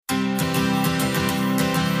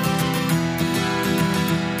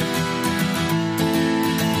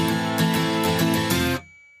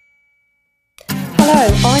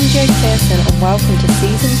Jo Pearson and welcome to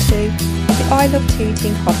Season 2 of the I Love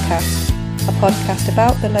Tooting podcast, a podcast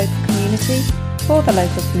about the local community for the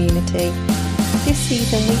local community. This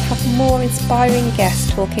season we have more inspiring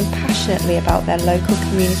guests talking passionately about their local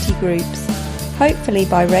community groups. Hopefully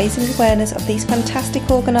by raising awareness of these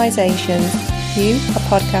fantastic organisations, you, a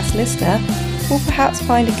podcast listener, will perhaps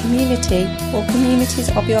find a community or communities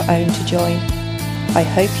of your own to join. I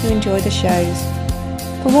hope you enjoy the shows.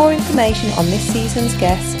 For more information on this season's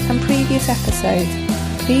guests and previous episodes,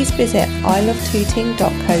 please visit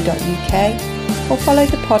ilovetooting.co.uk or follow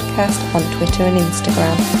the podcast on Twitter and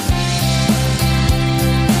Instagram.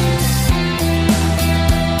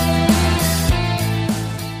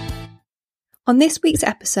 On this week's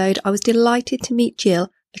episode, I was delighted to meet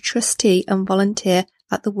Jill, a trustee and volunteer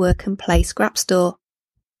at the Work and Play Scrap Store.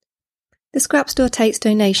 The scrap store takes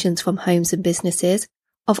donations from homes and businesses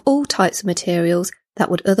of all types of materials that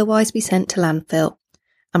would otherwise be sent to landfill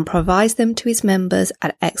and provides them to its members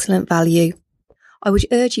at excellent value. I would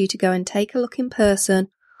urge you to go and take a look in person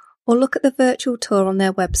or look at the virtual tour on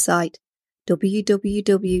their website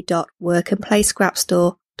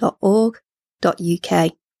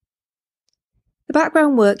www.workandplayscrapstore.org.uk. The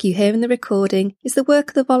background work you hear in the recording is the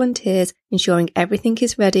work of the volunteers ensuring everything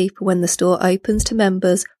is ready for when the store opens to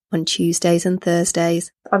members on Tuesdays and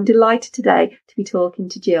Thursdays. I'm delighted today to be talking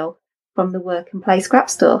to Jill from the Work and Play Scrap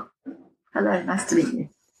Store. Hello, nice to meet you.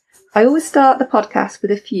 I always start the podcast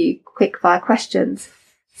with a few quick fire questions.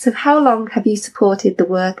 So how long have you supported the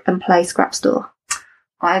Work and Play Scrap Store?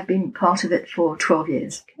 I've been part of it for 12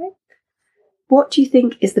 years. Okay. What do you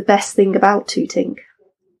think is the best thing about Tooting?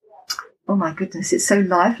 Oh my goodness, it's so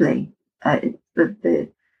lively. I like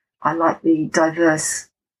the diverse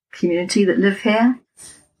community that live here.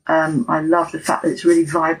 I love the fact that it's really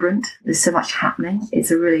vibrant. There's so much happening.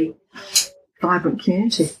 It's a really vibrant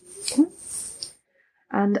community. Okay.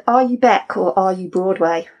 And are you Beck or are you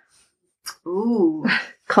Broadway? Ooh.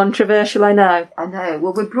 Controversial, I know. I know.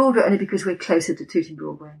 Well, we're Broadway only because we're closer to Tooting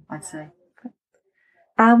Broadway, I'd say. Okay.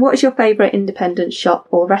 And what is your favourite independent shop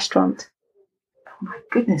or restaurant? Oh my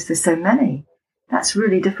goodness, there's so many. That's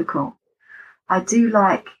really difficult. I do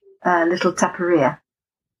like Little Taparia.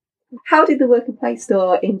 How did the Work and Play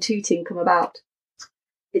Store in Tooting come about?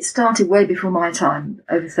 It started way before my time,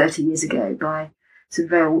 over 30 years ago, by some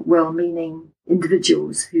very well-meaning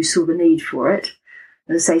individuals who saw the need for it.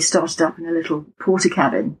 And as they started up in a little porter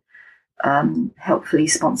cabin, helpfully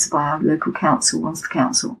sponsored by our local council, Wanstead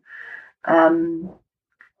Council. And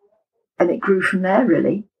it grew from there,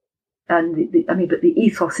 really. And but the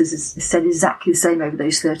ethos is said exactly the same over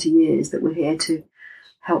those 30 years, that we're here to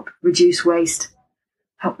help reduce waste,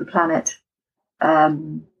 help the planet,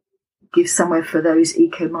 give somewhere for those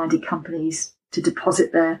eco-minded companies to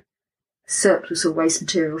deposit their surplus or waste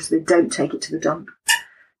material so they don't take it to the dump.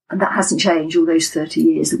 And that hasn't changed all those 30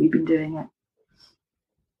 years that we've been doing it.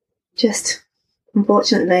 Just,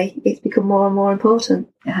 unfortunately, it's become more and more important.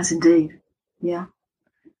 It has indeed, yeah.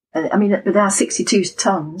 And but our 62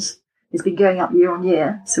 tonnes has been going up year on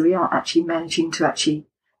year, so we are actually managing to actually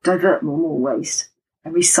divert more waste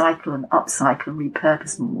and recycle and upcycle and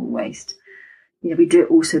repurpose more waste. You know, we do it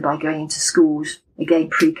also by going into schools. Again,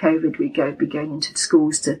 pre-COVID, we'd be going into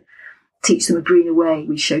schools to teach them a greener way.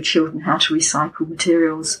 We show children how to recycle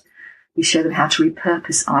materials. We show them how to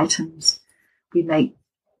repurpose items. We make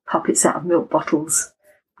puppets out of milk bottles.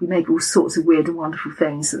 We make all sorts of weird and wonderful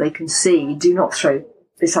things so they can see, do not throw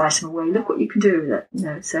this item away. Look what you can do with it. You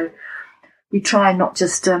know, so we try and not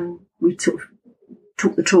just, we talk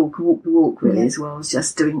the talk and walk the walk, really, as well as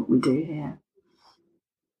just doing what we do here.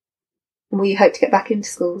 And will you hope to get back into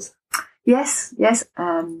schools? Yes.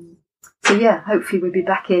 So yeah, hopefully we'll be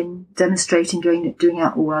back in demonstrating, doing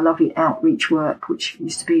out all our lovely outreach work, which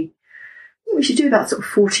used to be, we should do about sort of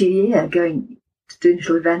 40 a year, doing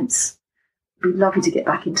little events. It'd be lovely to get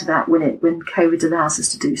back into that when COVID allows us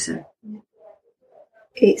to do so.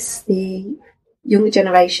 It's the younger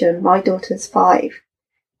generation. My daughter's 5,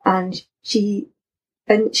 and she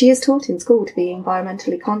is taught in school to be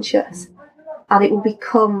environmentally conscious, and it will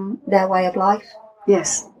become their way of life.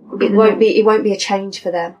 Yes. It won't be a change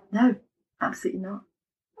for them. No, absolutely not.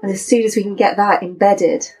 And as soon as we can get that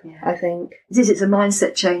embedded, I think. It's a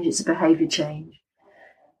mindset change, it's a behaviour change.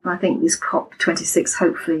 And I think this COP26,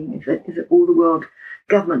 hopefully, if all the world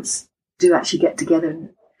governments do actually get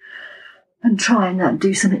together and try and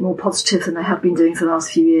do something more positive than they have been doing for the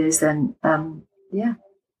last few years, then,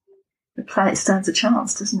 the planet stands a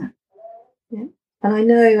chance, doesn't it? Yeah. And I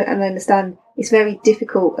know and I understand it's very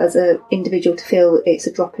difficult as an individual to feel it's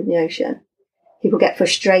a drop in the ocean. People get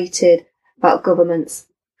frustrated about governments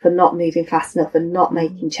for not moving fast enough and not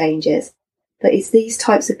making changes. But it's these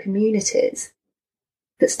types of communities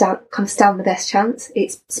that stand the best chance.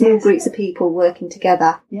 It's small groups of people working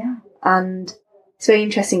together. Yeah. And it's very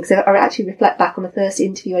interesting because I actually reflect back on the first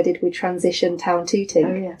interview I did with Transition Town Tooting.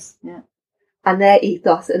 Oh, yes. Yeah. And their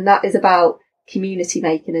ethos, and that is about community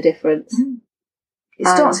making a difference. Mm. It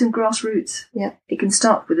starts in grassroots. Yeah. It can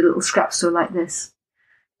start with a little scrap store like this.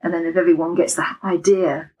 And then if everyone gets the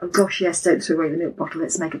idea of, gosh, yes, don't throw away the milk bottle,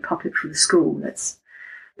 let's make a puppet for the school. Let's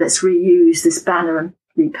reuse this banner and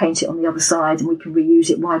repaint it on the other side, and we can reuse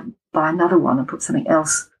it. Why buy another one and put something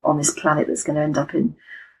else on this planet that's going to end up in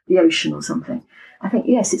the ocean or something? I think,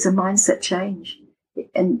 yes, it's a mindset change.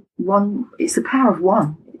 And it's the power of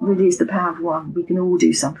one. It really is the power of one. We can all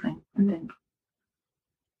do something, I think.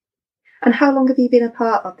 And how long have you been a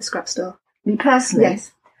part of the scrap store? Me personally?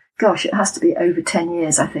 Yes. Gosh, it has to be over 10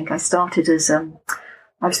 years, I think. I started as, I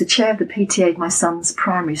was the chair of the PTA of my son's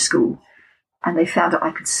primary school, and they found out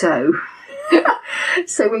I could sew.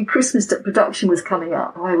 So when Christmas production was coming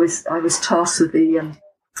up, I was tasked with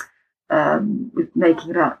with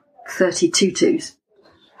making about 30 tutus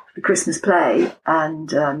for the Christmas play,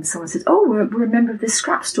 and someone said, "Oh, we're a member of this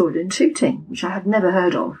scrap store in Tooting," which I had never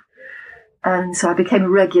heard of, and so I became a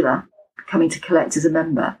regular, coming to collect as a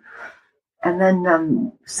member. And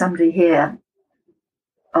then somebody here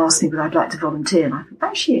asked me whether I'd like to volunteer, and I thought,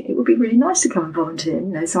 actually, it would be really nice to come and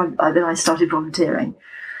volunteer. So then I started volunteering.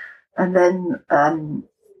 And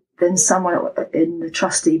then someone in the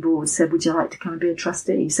trustee board said, would you like to come and be a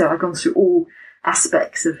trustee? So I've gone through all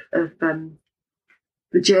aspects of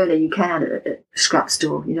the journey you can at Scrap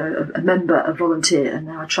Store, a member, a volunteer, and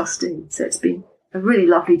now a trustee. So it's been a really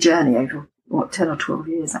lovely journey over, 10 or 12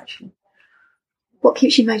 years, actually. What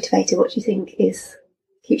keeps you motivated? What do you think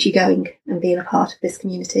keeps you going and being a part of this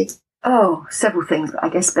community? Oh, several things. I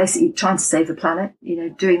guess basically trying to save the planet,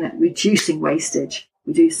 doing that, reducing wastage.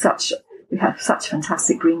 We have such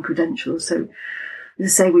fantastic green credentials. So, as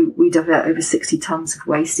I say, we divert over 60 tonnes of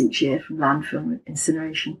waste each year from landfill and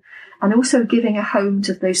incineration. And also giving a home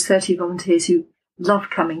to those 30 volunteers who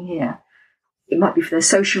love coming here. It might be for their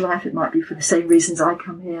social life, it might be for the same reasons I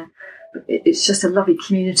come here. But it's just a lovely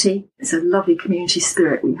community. It's a lovely community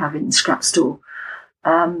spirit we have in Scrap Store.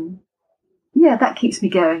 That keeps me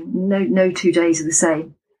going. No 2 days are the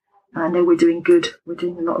same. I know we're doing good. We're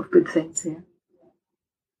doing a lot of good things here.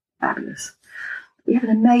 Fabulous. We have an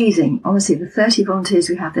amazing, honestly, the 30 volunteers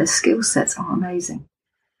we have, their skill sets are amazing.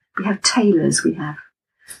 We have tailors,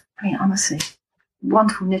 honestly,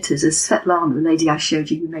 wonderful knitters. There's Svetlana, the lady I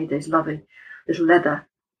showed you, who made those lovely little leather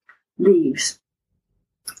leaves.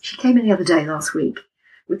 She came in the other day, last week,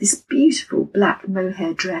 with this beautiful black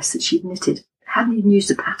mohair dress that she'd knitted. Hadn't even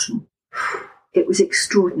used a pattern. It was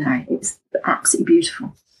extraordinary. It was absolutely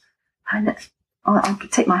beautiful. And I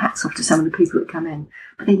could take my hats off to some of the people that come in,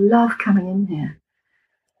 but they love coming in here.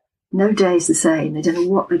 No day's the same. They don't know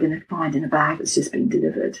what they're going to find in a bag that's just been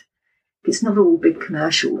delivered. It's not all big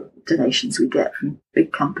commercial donations we get from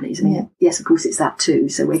big companies. Yes, of course, it's that too.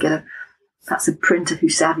 So that's a printer who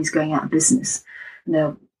sadly is going out of business, and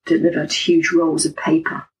they'll deliver huge rolls of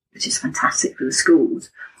paper, which is fantastic for the schools.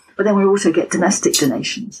 But then we also get domestic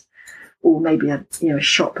donations, or maybe a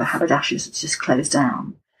shop, a haberdasher's that's just closed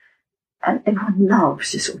down. And everyone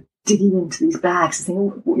loves just sort of digging into these bags and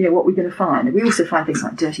thinking, what we're going to find. And we also find things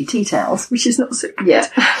like dirty tea towels, which is not so good. Yeah.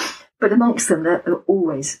 But amongst them, there are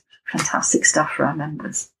always fantastic stuff for our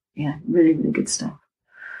members. Really, really good stuff.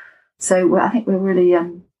 So I think we're really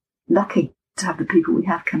lucky to have the people we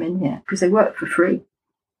have come in here, because they work for free.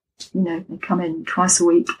 They come in twice a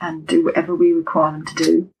week and do whatever we require them to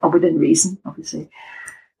do, or within reason, obviously.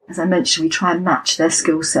 As I mentioned, we try and match their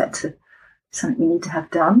skill set to something we need to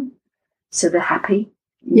have done, so they're happy.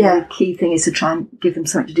 The key thing is to try and give them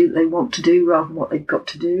something to do that they want to do rather than what they've got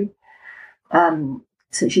to do.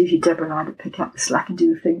 So it's usually Deborah and I that pick up the slack and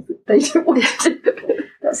do the things that they don't want to do.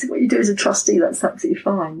 That's what you do as a trustee. That's absolutely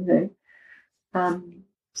fine,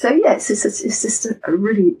 it's just a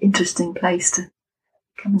really interesting place to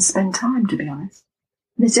come and spend time, to be honest.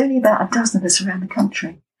 And there's only about a dozen of us around the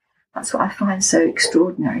country. That's what I find so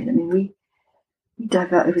extraordinary. We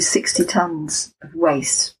divert over 60 tonnes of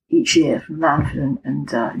waste each year from landfill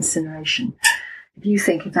and incineration. If you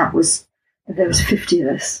think if there was 50 of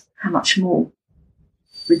us, how much more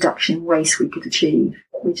reduction in waste we could achieve.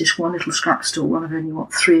 We're just one little scrap store, one of only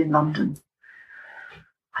 3 in London.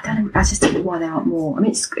 I just don't know why there aren't more.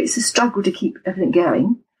 It's a struggle to keep everything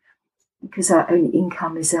going, because our only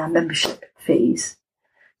income is our membership fees.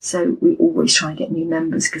 So we always try and get new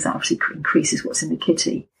members, because that obviously increases what's in the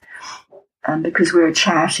kitty. And because we're a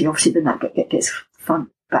charity, obviously then that gets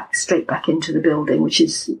straight back into the building, which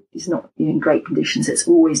is not in great condition, so it's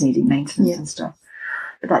always needing maintenance and stuff.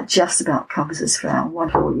 But that just about covers us for our one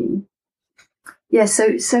employee. Yeah,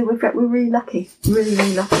 so we're really lucky, really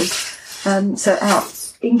lucky. So our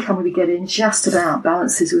income we get in just about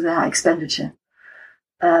balances with our expenditure.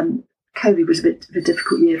 COVID was a bit of a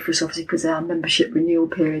difficult year for us, obviously, because our membership renewal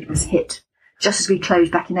period was hit just as we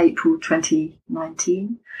closed back in April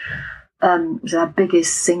 2019. It was our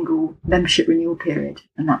biggest single membership renewal period,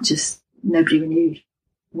 and that just nobody renewed.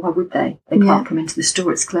 Why would they? They can't come into the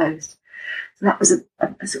store; it's closed. So that was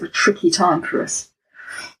a sort of tricky time for us.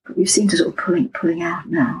 But we've seemed to sort of pulling out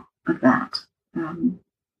now of that.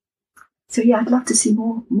 So yeah, I'd love to see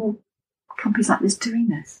more companies like this doing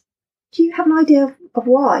this. Do you have an idea of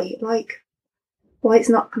why? Like, why it's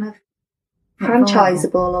not kind of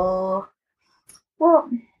franchisable or? Well,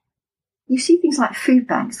 you see things like food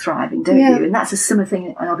banks thriving, don't you? And that's a similar thing.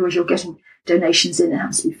 In other words, you're getting donations in. It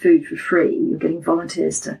has to be food for free. You're getting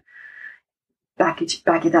volunteers to bag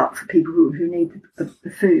it up for people who need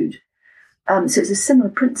the food. So it's a similar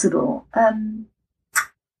principle.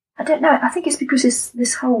 I don't know. I think it's because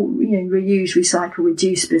this whole reuse, recycle,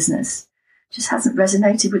 reduce business just hasn't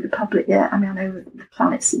resonated with the public yet. I mean, I know the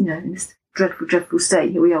planet's in this dreadful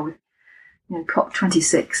state. Here we are with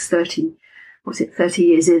COP26, 30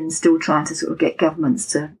 years in, still trying to sort of get governments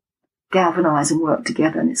to galvanise and work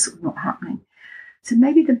together, and it's sort of not happening. So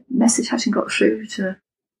maybe the message hasn't got through to the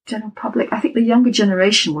general public. I think the younger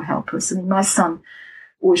generation will help us. I mean, my son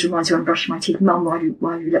always reminds me when I'm brushing my teeth, Mum, why do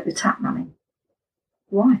you let the tap running?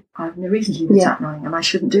 Why? I have no reason to leave the tap running, and I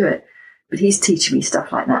shouldn't do it. But he's teaching me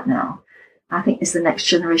stuff like that now. I think as the next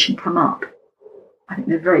generation come up, I think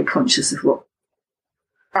they're very conscious of what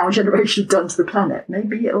our generation have done to the planet.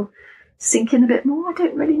 Maybe it'll sink in a bit more. I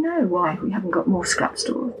don't really know why we haven't got more scrap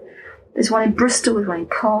stores. There's one in Bristol, there's one in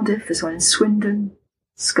Cardiff, there's one in Swindon,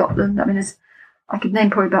 Scotland. I mean, I could name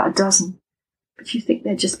probably about a dozen. But you think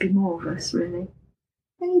there'd just be more of us, really?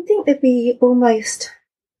 And you'd think there'd be almost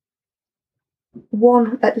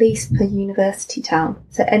one at least per university town.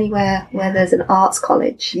 So anywhere where there's an arts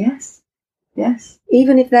college. Yes.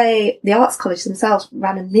 Even if the arts college themselves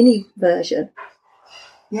ran a mini version.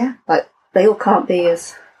 Yeah. Like, they all can't be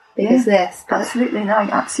as big as this. But... Absolutely, no, I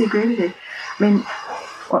absolutely agree with you. I mean,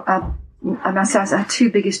 our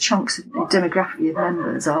two biggest chunks of the demographic of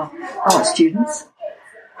members are art students.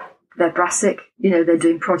 They're brassic, they're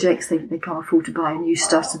doing projects, they can't afford to buy new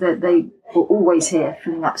stuff, so they were always here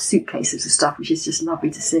filling up suitcases of stuff, which is just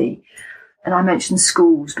lovely to see. And I mentioned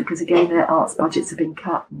schools because, again, their arts budgets have been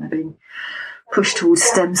cut and they're being pushed towards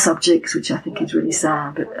STEM subjects, which I think is really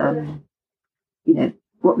sad. But,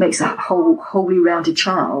 what makes a wholly rounded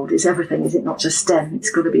child is everything, is it? Not just STEM. It's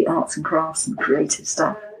got to be arts and crafts and creative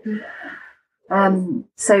stuff.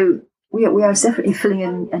 So we are definitely filling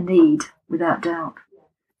in a need, without doubt.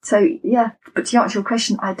 So, yeah, but to answer your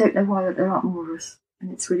question, I don't know why there aren't more of us.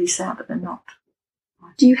 And it's really sad that they're not.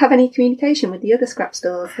 Do you have any communication with the other scrap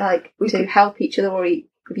stores, to help each other, or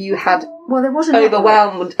have you had there was an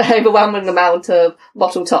overwhelming amount of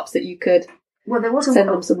bottle tops that you could send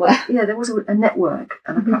them somewhere? Yeah, there was a network,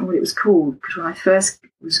 and I can't remember what it was called, because when I first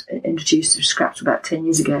was introduced to scraps about 10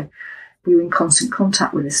 years ago, we were in constant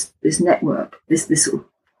contact with this network, this sort of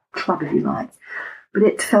club, if you like. But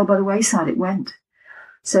it fell by the wayside, it went.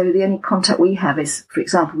 So the only contact we have is, for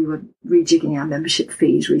example, we were rejigging our membership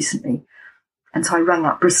fees recently. And so I rang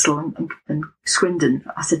up Bristol and Swindon.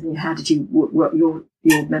 I said, how did you work your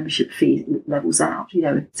membership fee levels out?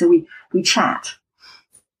 So we chat.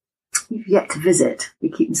 We've yet to visit. We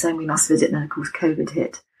keep saying we must visit, and then of course COVID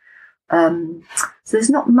hit. So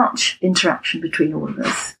there's not much interaction between all of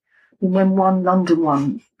us. And when one London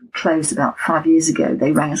one closed about 5 years ago,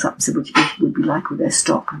 they rang us up and said, would we like all their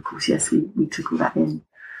stock? And of course, yes, we took all that in.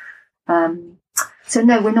 So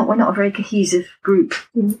no, we're not a very cohesive group,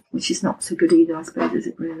 which is not so good either, I suppose, is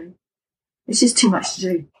it really? It's just too much to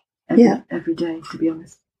do every day, to be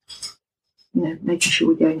honest. Making sure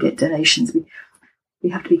we go and get donations. We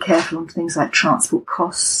have to be careful on things like transport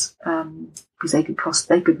costs, because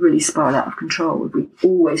they could really spiral out of control if we're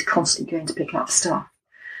always constantly going to pick up stuff.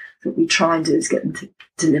 So what we try and do is get them to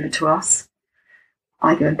deliver to us.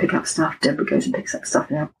 I go and pick up stuff, Deborah goes and picks up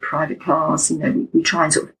stuff in our private cars. We try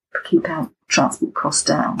and sort of keep our transport costs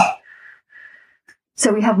down.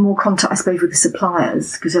 So we have more contact, I suppose, with the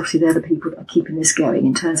suppliers, because obviously they're the people that are keeping this going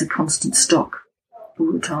in terms of constant stock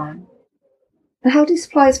all the time. And how do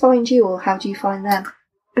suppliers find you, or how do you find them?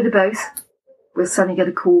 Bit of both. We'll suddenly get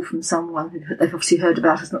a call from someone who they've obviously heard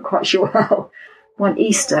about us, not quite sure how. One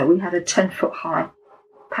Easter, we had a 10-foot high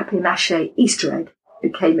papier-mâché Easter egg who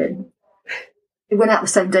came in. It went out the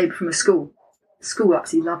same day from a school. school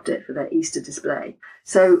absolutely loved it for their Easter display.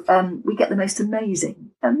 So we get the most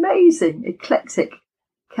amazing eclectic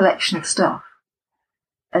collection of stuff.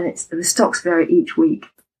 And the stocks vary each week.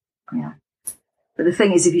 Yeah. But the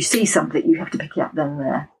thing is, if you see something, you have to pick it up then and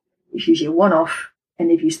there. It's usually a one-off.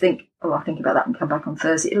 And if you think, oh, I'll think about that and come back on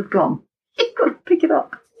Thursday, it'll have gone. You've got to pick it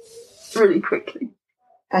up really quickly.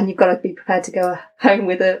 And you've got to be prepared to go home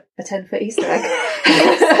with a 10-foot Easter egg.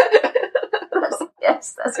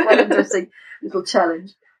 Yes, that's quite an interesting little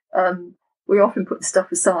challenge. We often put the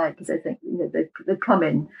stuff aside because they think, they've come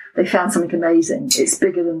in, they found something amazing. It's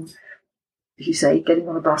bigger than, as you say, getting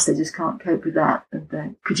on a bus. They just can't cope with that.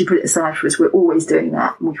 And could you put it aside for us? We're always doing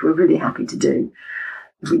that, which we're really happy to do.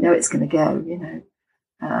 We know it's going to go.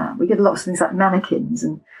 We get a lot of things like mannequins,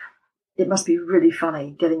 and it must be really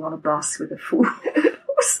funny getting on a bus with a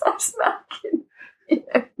full-size mannequin.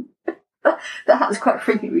 That happens quite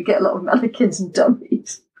frequently. We get a lot of mannequins and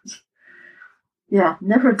dummies. Yeah,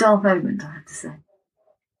 never a dull moment, I have to say.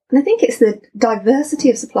 And I think it's the diversity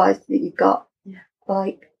of supplies that you've got. Yeah.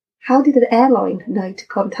 Like, how did an airline know to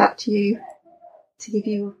contact you to give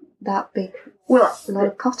you that big lot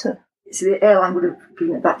of cotton? So the airline would have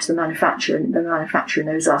given it back to the manufacturer, and the manufacturer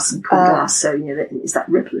knows us and called us. So, it's that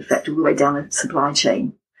ripple effect all the way down the supply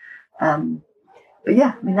chain. But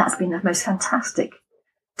yeah, that's been the most fantastic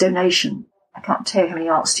donation. I can't tell you how many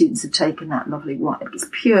art students have taken that lovely white. It's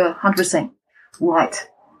pure 100% white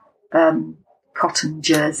cotton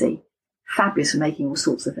jersey. Fabulous for making all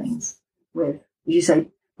sorts of things with. As you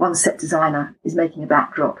say, one set designer is making a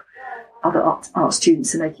backdrop. Other art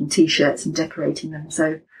students are making T-shirts and decorating them.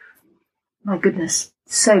 So, my goodness,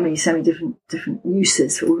 so many different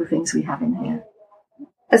uses for all the things we have in here.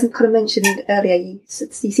 As I kind of mentioned earlier, you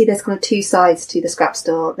see there's kind of two sides to the scrap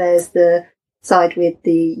store. There's the side with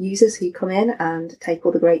the users who come in and take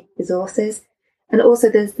all the great resources. And also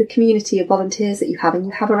there's the community of volunteers that you have, and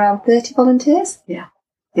you have around 30 volunteers. Yeah,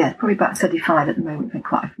 probably about 35 at the moment. We've had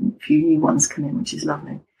quite a few new ones come in, which is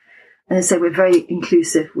lovely. And as I say, we're very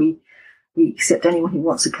inclusive. We accept anyone who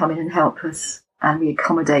wants to come in and help us, and we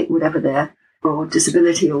accommodate whatever their or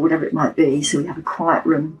disability or whatever it might be. So we have a quiet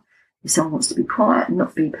room if someone wants to be quiet and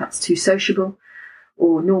not be perhaps too sociable.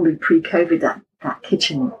 Or normally pre-COVID, that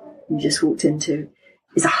kitchen you just walked into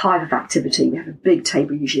is a hive of activity. We have a big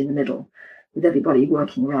table usually in the middle with everybody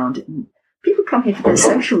working around it. And people come here for their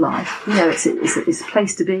social life. It's a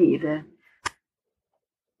place to be.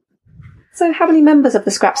 So how many members of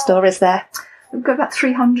the scrap store is there? We've got about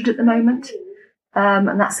 300 at the moment.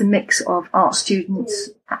 And that's a mix of art students,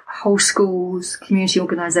 whole schools, community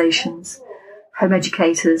organisations, home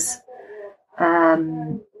educators,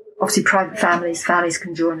 obviously private families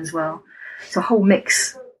can join as well. So a whole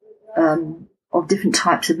mix of different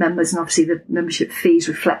types of members, and obviously the membership fees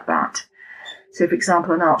reflect that. So, for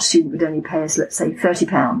example, an art student would only pay us, let's say,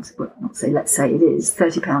 £30, well, not say, let's say it is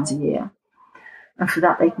 £30 a year. And for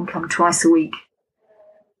that, they can come twice a week,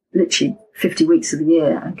 literally 50 weeks of the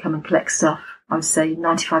year, and come and collect stuff. I would say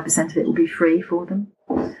 95% of it will be free for them.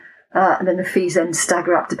 And then the fees then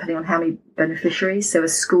stagger up depending on how many beneficiaries. So a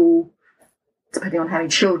school, depending on how many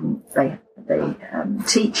children they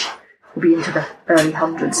teach, will be into the early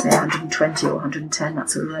hundreds, maybe 120 or 110, that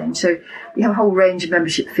sort of range. So we have a whole range of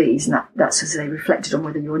membership fees, and that's, as I say, reflected on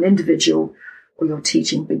whether you're an individual or you're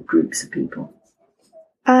teaching big groups of people.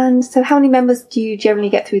 And so how many members do you generally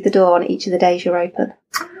get through the door on each of the days you're open?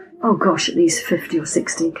 Oh gosh, at least 50 or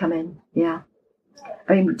 60 come in, yeah.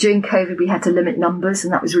 I mean, during COVID, we had to limit numbers,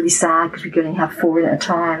 and that was really sad because we could only have 4 in at a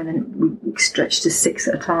time, and then we stretched to 6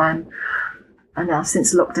 at a time. And now,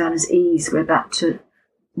 since lockdown has eased, we're back to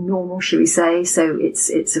normal, shall we say? So it's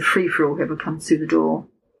a free-for-all, whoever comes through the door.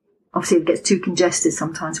 Obviously, if it gets too congested,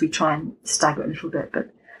 sometimes we try and stagger it a little bit, but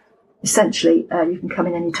essentially, you can come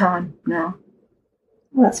in any time now.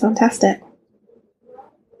 Well, that's fantastic.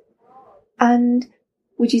 And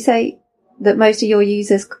would you say that most of your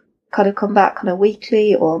users kind of come back kind of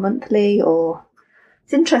weekly or monthly, or?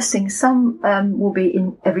 It's interesting. Some will be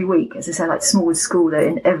in every week, as I say, like Smallwood School, they're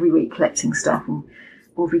in every week collecting stuff.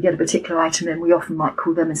 Or if we get a particular item in, we often might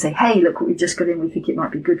call them and say, hey, look what we've just got in, we think it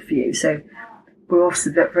might be good for you. So we're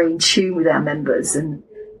also very in tune with our members, and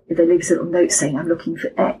if they leave us a little note saying, I'm looking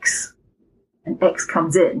for X, and X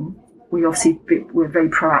comes in, we're very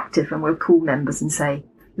proactive, and we'll call members and say,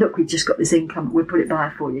 look, we've just got this income, we'll put it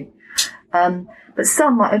by for you. But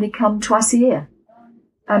some might only come twice a year.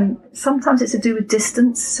 Sometimes it's to do with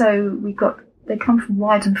distance, so they come from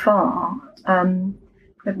wide and far. We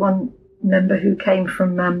had one member who came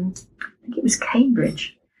from, I think it was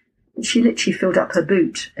Cambridge. She literally filled up her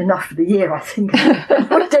boot, enough for the year, I think.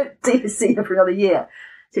 We don't see her for another year.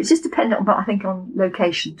 So it's just dependent on, I think, on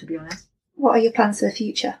location, to be honest. what are your plans for the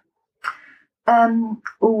future?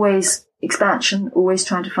 Always expansion, always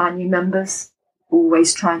trying to find new members,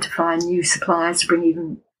 always trying to find new suppliers to bring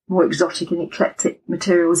even more exotic and eclectic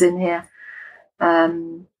materials in here. They're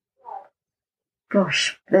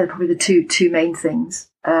probably the two main things.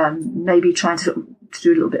 Maybe trying to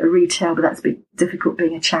do a little bit of retail, but that's a bit difficult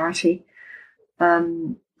being a charity.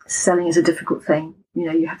 Selling is a difficult thing.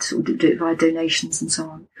 You have to sort of do it via donations and so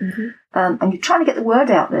on. Mm-hmm. And you're trying to get the word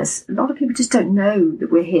out there. A lot of people just don't know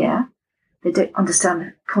that we're here. They don't understand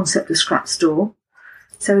the concept of Scrap Store.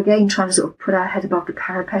 So again, trying to sort of put our head above the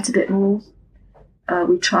parapet a bit more.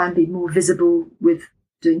 We try and be more visible with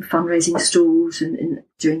doing fundraising stalls and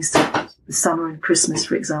during the summer and Christmas,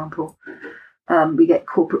 for example. We get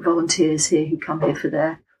corporate volunteers here who come here for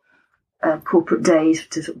their corporate days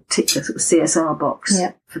to sort of tick the sort of CSR box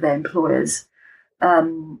for their employers.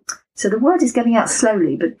 So the word is getting out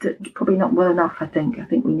slowly, but probably not well enough, I think. I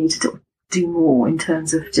think we need to sort of do more in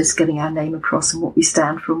terms of just getting our name across and what we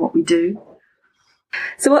stand for and what we do.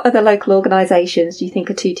 So what other local organisations do you think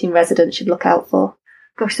a Tooting resident should look out for?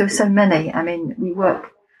 Gosh, there are so many. I mean, we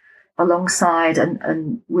work alongside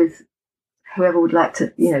and with whoever would like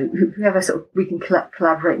to, whoever sort of we can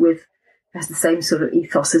collaborate with has the same sort of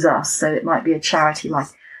ethos as us. So it might be a charity like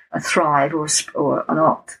a Thrive or an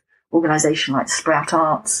art organisation like Sprout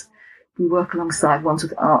Arts. We work alongside ones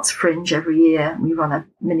with Arts Fringe every year. We run a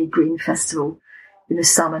mini green festival in the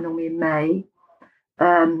summer, normally in May,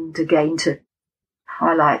 to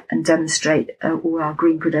highlight and demonstrate all our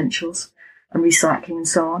green credentials and recycling and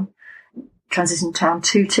so on. Transition Town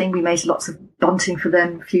Tooting, we made lots of bunting for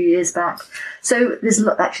them a few years back. So there's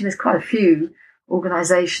quite a few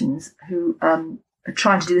organisations who are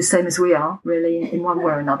trying to do the same as we are, really, in one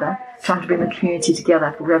way or another, trying to bring the community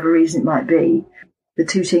together for whatever reason it might be. The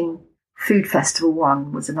Tooting Food Festival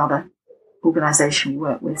one was another organisation we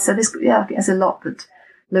work with. So I think there's a lot that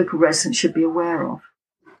local residents should be aware of.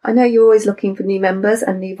 I know you're always looking for new members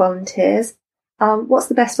and new volunteers. What's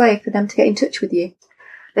the best way for them to get in touch with you?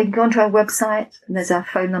 They can go onto our website, and there's our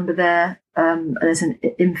phone number there. And there's an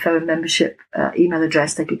info and membership email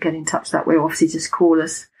address. They could get in touch that way, or obviously just call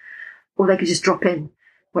us, or they could just drop in.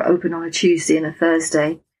 We're open on a Tuesday and a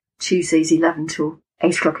Thursday. Tuesdays 11 till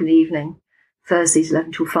 8 o'clock in the evening. Thursdays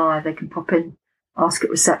 11 till 5. They can pop in, ask at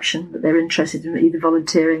reception that they're interested in either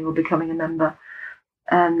volunteering or becoming a member,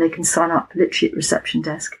 and they can sign up literally at reception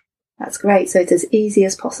desk. That's great. So it's as easy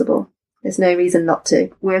as possible. There's no reason not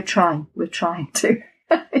to. We're trying to.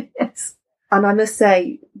 Yes. And I must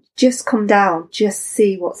say, just come down, just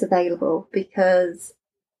see what's available, because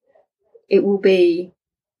it will be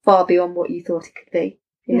far beyond what you thought it could be.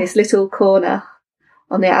 In this little corner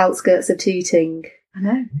on the outskirts of Tooting. I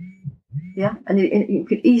know. Yeah, and you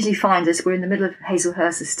could easily find us. We're in the middle of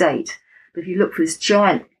Hazelhurst Estate, but if you look for this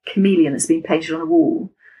giant chameleon that's been painted on a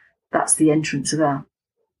wall, that's the entrance of our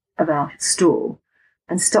store.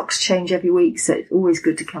 And stocks change every week, so it's always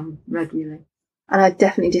good to come regularly. And I'd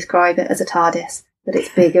definitely describe it as a TARDIS, that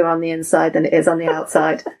it's bigger on the inside than it is on the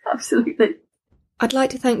outside. Absolutely. I'd like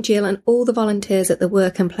to thank Jill and all the volunteers at the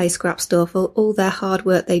Work and Play Scrap Store for all their hard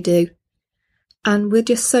work they do. And we're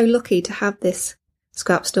just so lucky to have this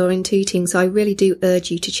scrap store in Tooting, so I really do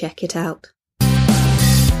urge you to check it out.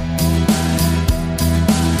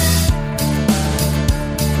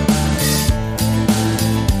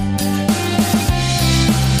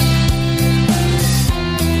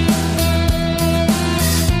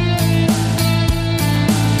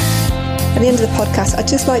 At the end of the podcast, I'd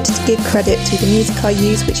just like to give credit to the music I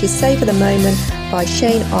use, which is Save for the Moment by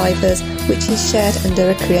Shane Ivers, which is shared under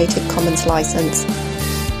a Creative Commons license.